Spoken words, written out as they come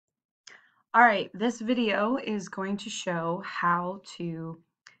All right, this video is going to show how to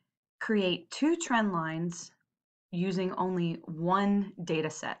create two trend lines using only one data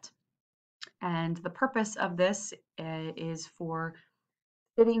set. And the purpose of this is for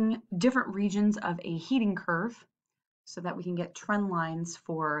fitting different regions of a heating curve so that we can get trend lines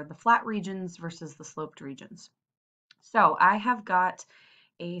for the flat regions versus the sloped regions. So I have got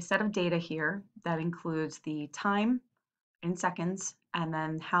a set of data here that includes the time in seconds, and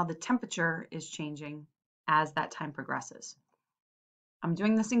then how the temperature is changing as that time progresses. I'm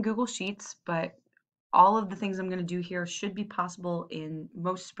doing this in Google Sheets, but all of the things I'm going to do here should be possible in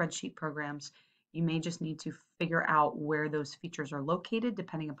most spreadsheet programs. You may just need to figure out where those features are located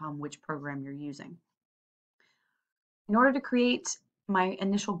depending upon which program you're using. In order to create my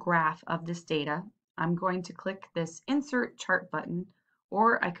initial graph of this data, I'm going to click this Insert Chart button,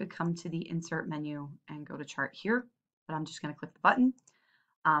 or I could come to the Insert menu and go to Chart here, but I'm just going to click the button.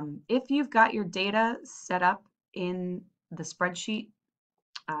 If you've got your data set up in the spreadsheet,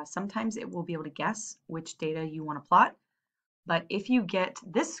 sometimes it will be able to guess which data you want to plot. But if you get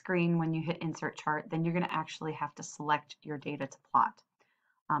this screen when you hit Insert Chart, then you're going to actually have to select your data to plot.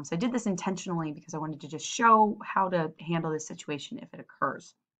 So I did this intentionally because I wanted to just show how to handle this situation if it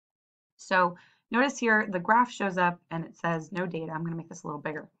occurs. So notice here the graph shows up and it says no data. I'm going to make this a little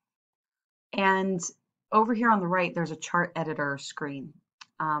bigger. And over here on the right, there's a chart editor screen.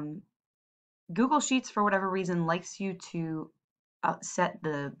 Google Sheets, for whatever reason, likes you to set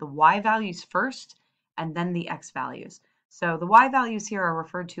the Y values first and then the X values. So the Y values here are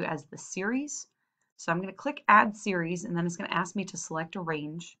referred to as the series. So I'm going to click Add Series, and then it's going to ask me to select a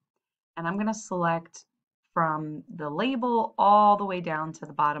range. And I'm going to select from the label all the way down to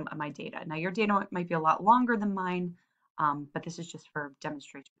the bottom of my data. Now your data might be a lot longer than mine, but this is just for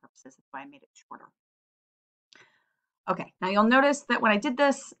demonstration purposes. That's why I made it shorter. Okay, now you'll notice that when I did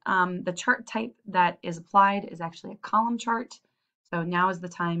this, the chart type that is applied is actually a column chart. So now is the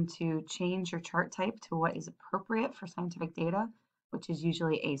time to change your chart type to what is appropriate for scientific data, which is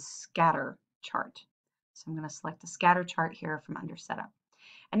usually a scatter chart. So I'm going to select a scatter chart here from under setup.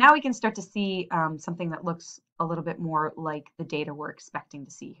 And now we can start to see something that looks a little bit more like the data we're expecting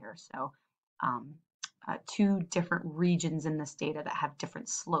to see here. So two different regions in this data that have different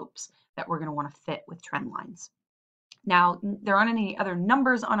slopes that we're going to want to fit with trend lines. Now, there aren't any other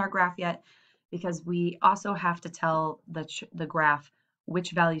numbers on our graph yet because we also have to tell the graph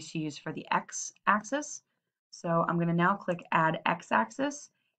which values to use for the x-axis. So I'm going to now click Add x-axis.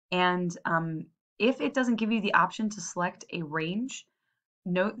 And if it doesn't give you the option to select a range,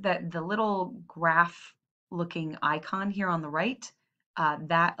 note that the little graph looking icon here on the right,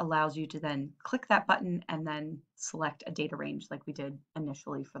 that allows you to then click that button and then select a data range like we did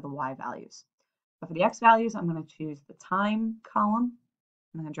initially for the y values. So for the x values, I'm going to choose the time column.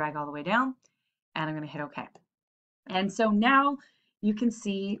 I'm going to drag all the way down, and I'm going to hit OK. And so now you can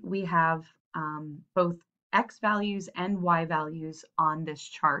see we have both x values and y values on this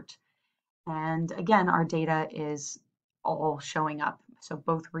chart. And again, our data is all showing up, so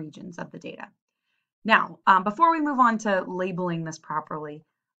both regions of the data. Now, before we move on to labeling this properly,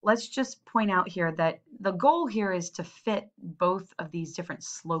 let's just point out here that the goal here is to fit both of these different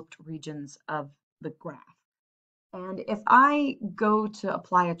sloped regions of the graph. And if I go to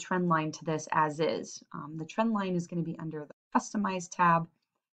apply a trend line to this as is, the trend line is going to be under the Customize tab,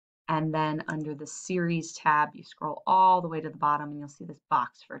 and then under the Series tab, you scroll all the way to the bottom and you'll see this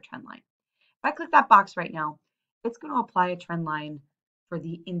box for a trend line. If I click that box right now, it's going to apply a trend line for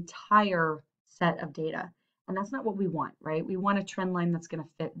the entire set of data. And that's not what we want, right? We want a trend line that's going to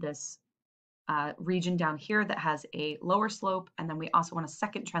fit this region down here that has a lower slope, and then we also want a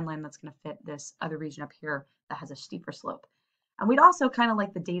second trend line that's going to fit this other region up here that has a steeper slope. And we'd also kind of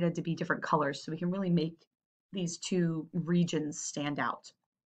like the data to be different colors so we can really make these two regions stand out.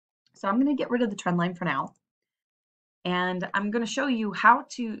 So I'm going to get rid of the trend line for now. And I'm going to show you how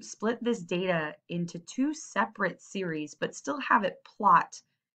to split this data into two separate series, but still have it plot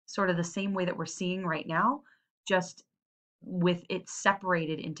sort of the same way that we're seeing right now, just with it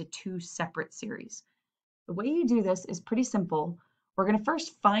separated into two separate series. The way you do this is pretty simple. We're going to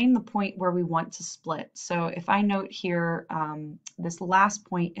first find the point where we want to split. So if I note here, this last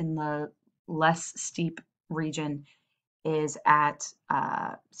point in the less steep region is at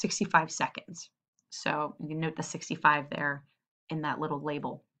 65 seconds. So you can note the 65 there in that little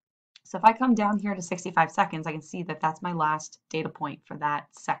label. So if I come down here to 65 seconds, I can see that that's my last data point for that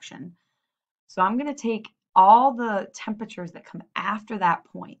section. So I'm going to take all the temperatures that come after that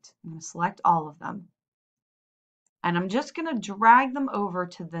point. I'm going to select all of them. And I'm just going to drag them over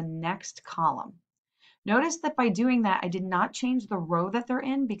to the next column. Notice that by doing that, I did not change the row that they're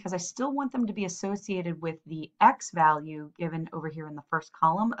in because I still want them to be associated with the X value given over here in the first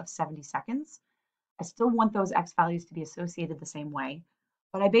column of 70 seconds. I still want those X values to be associated the same way,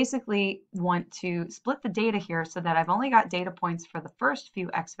 but I basically want to split the data here so that I've only got data points for the first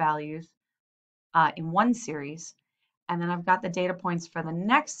few X values in one series, and then I've got the data points for the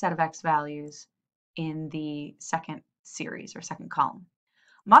next set of X values in the second series or second column.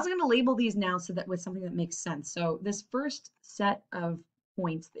 I'm also going to label these now so that with something that makes sense. So this first set of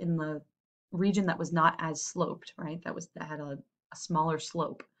points in the region that was not as sloped, right? That had a smaller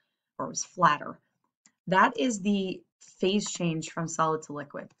slope or was flatter. That is the phase change from solid to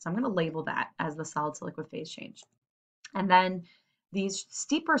liquid. So I'm going to label that as the solid to liquid phase change. And then the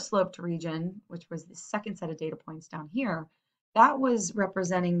steeper sloped region, which was the second set of data points down here, that was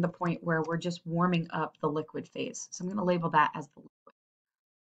representing the point where we're just warming up the liquid phase. So I'm going to label that as the liquid.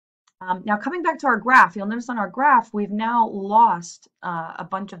 Now coming back to our graph, you'll notice on our graph, we've now lost a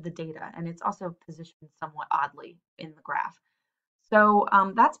bunch of the data, and it's also positioned somewhat oddly in the graph. So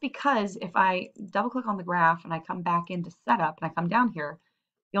that's because if I double click on the graph and I come back into setup and I come down here,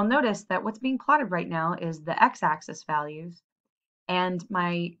 you'll notice that what's being plotted right now is the x-axis values and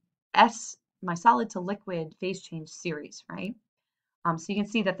my solid to liquid phase change series, right? So you can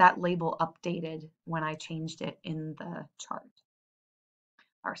see that that label updated when I changed it in the chart,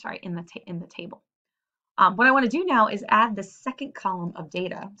 or sorry, in the table. What I want to do now is add the second column of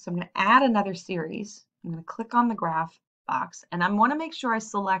data. So I'm going to add another series. I'm going to click on the graph box, and I want to make sure I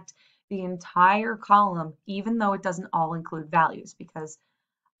select the entire column, even though it doesn't all include values, because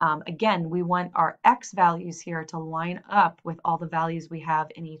again, we want our X values here to line up with all the values we have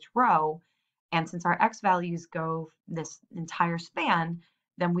in each row. And since our X values go this entire span,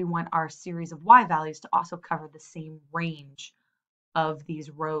 then we want our series of Y values to also cover the same range of these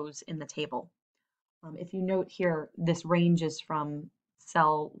rows in the table. If you note here, this range is from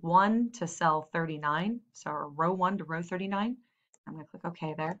cell 1 to cell 39, so row 1 to row 39. I'm going to click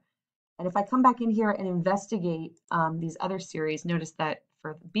OK there. And if I come back in here and investigate these other series, notice that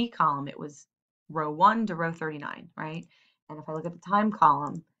for the B column, it was row 1 to row 39, right? And if I look at the time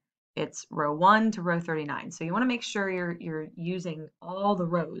column, it's row 1 to row 39. So you want to make sure you're using all the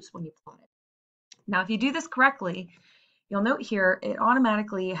rows when you plot it. Now, if you do this correctly, you'll note here it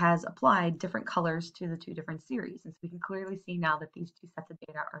automatically has applied different colors to the two different series. And so we can clearly see now that these two sets of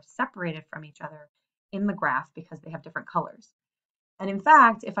data are separated from each other in the graph because they have different colors. And in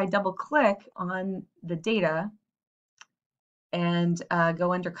fact, if I double click on the data and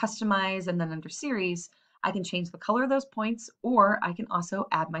go under customize and then under series, I can change the color of those points, or I can also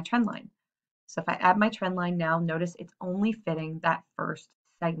add my trend line. So if I add my trend line now, notice it's only fitting that first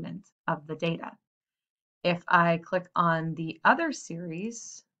segment of the data. If I click on the other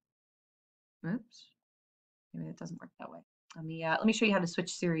series, oops, maybe it doesn't work that way. Let me show you how to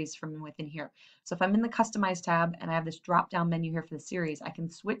switch series from within here. So if I'm in the Customize tab and I have this drop-down menu here for the series, I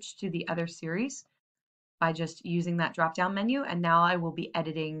can switch to the other series by just using that drop-down menu, and now I will be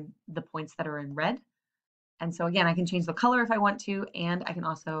editing the points that are in red. And so again, I can change the color if I want to, and I can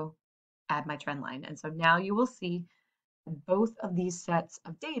also add my trend line. And so now you will see both of these sets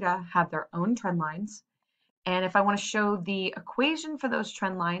of data have their own trend lines. And if I want to show the equation for those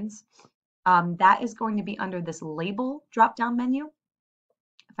trend lines, that is going to be under this label drop-down menu.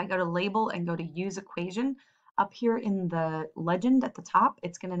 If I go to label and go to use equation, up here in the legend at the top,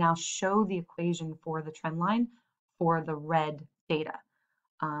 it's going to now show the equation for the trend line for the red data.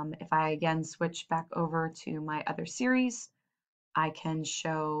 If I again switch back over to my other series, I can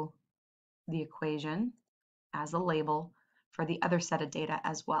show the equation as a label for the other set of data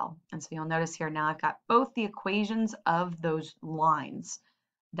as well. And so you'll notice here now I've got both the equations of those lines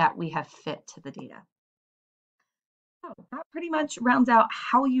that we have fit to the data. So that pretty much rounds out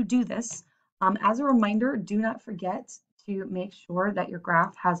how you do this. As a reminder, do not forget to make sure that your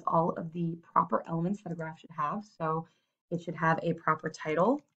graph has all of the proper elements that a graph should have. So it should have a proper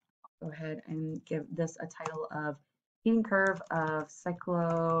title. Go ahead and give this a title of heating curve of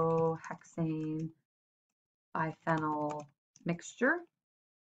cyclohexane biphenyl mixture.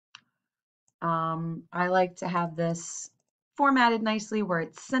 I like to have this formatted nicely where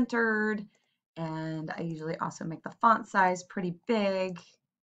it's centered, and I usually also make the font size pretty big.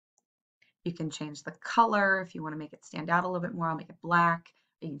 You can change the color if you want to make it stand out a little bit more. I'll make it black.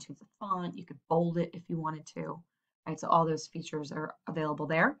 You can change the font. You could bold it if you wanted to. Right, so all those features are available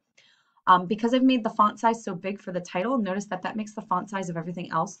there. Because I've made the font size so big for the title, notice that that makes the font size of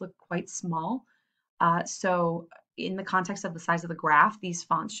everything else look quite small. So in the context of the size of the graph, these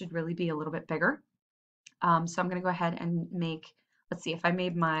fonts should really be a little bit bigger. So I'm going to go ahead and make, let's see, if I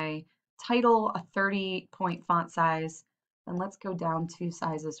made my title a 30-point font size, then let's go down 2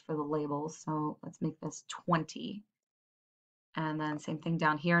 sizes for the labels. So let's make this 20. And then same thing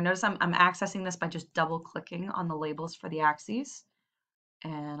down here. Notice I'm accessing this by just double clicking on the labels for the axes.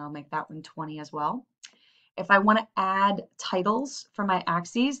 And I'll make that one 20 as well. If I want to add titles for my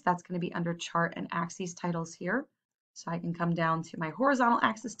axes, that's going to be under chart and axes titles here. So I can come down to my horizontal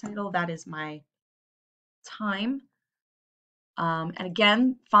axis title. That is my time. And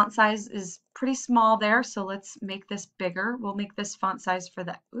again, font size is pretty small there. So let's make this bigger. We'll make this font size for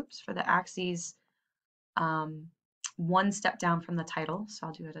the, for the axes one step down from the title. So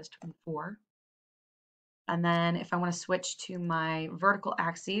I'll do it as 24. And then if I want to switch to my vertical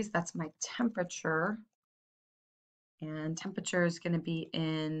axes, that's my temperature. And temperature is going to be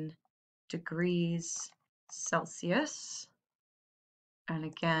in degrees Celsius. And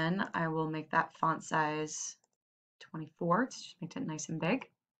again, I will make that font size 24 to just make it nice and big.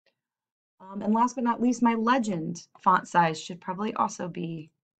 And last but not least, my legend font size should probably also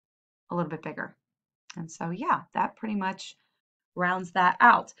be a little bit bigger. And so, yeah, that pretty much rounds that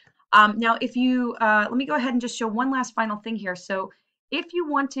out. Now, if you, let me go ahead and just show one last final thing here. So if you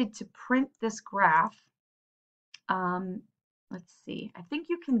wanted to print this graph, let's see, I think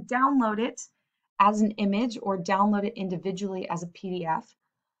you can download it as an image or download it individually as a PDF.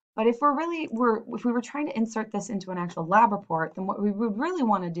 But if if we were trying to insert this into an actual lab report, then what we would really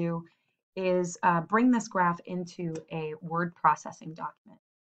want to do is bring this graph into a word processing document.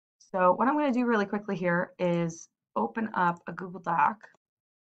 So what I'm going to do really quickly here is open up a Google Doc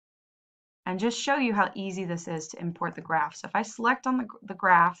and just show you how easy this is to import the graph. So if I select on the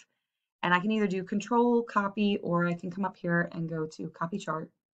graph, and I can either do Control Copy, or I can come up here and go to Copy Chart.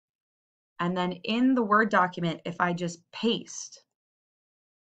 And then in the Word document, if I just paste,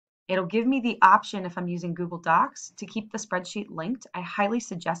 it'll give me the option, if I'm using Google Docs, to keep the spreadsheet linked. I highly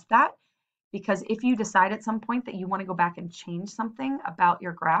suggest that, because if you decide at some point that you want to go back and change something about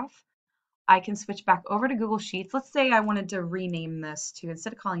your graph, I can switch back over to Google Sheets. Let's say I wanted to rename this to,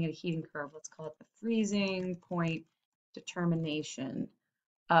 instead of calling it a heating curve, let's call it the freezing point determination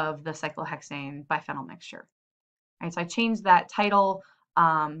of the cyclohexane biphenyl mixture. All right, so I changed that title.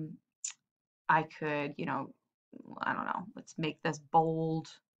 I could, I don't know, let's make this bold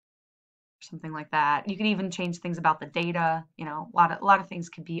or something like that. You could even change things about the data. A lot of things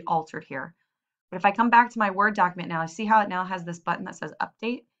could be altered here. But if I come back to my Word document now, I see how it now has this button that says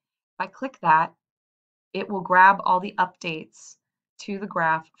Update. If I click that, it will grab all the updates to the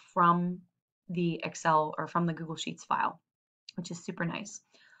graph from the Excel or from the Google Sheets file, which is super nice.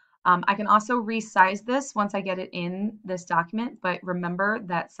 I can also resize this once I get it in this document, but remember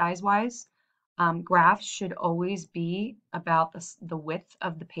that size-wise, graphs should always be about the width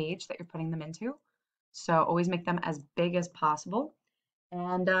of the page that you're putting them into. So always make them as big as possible.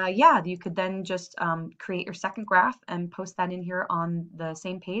 And yeah, you could then just create your second graph and post that in here on the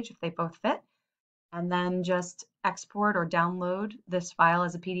same page if they both fit. And then just export or download this file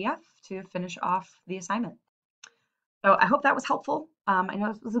as a PDF to finish off the assignment. So I hope that was helpful. I know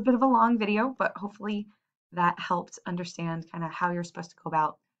it was a bit of a long video, but hopefully that helped understand kind of how you're supposed to go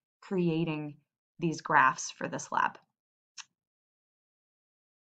about creating these graphs for this lab.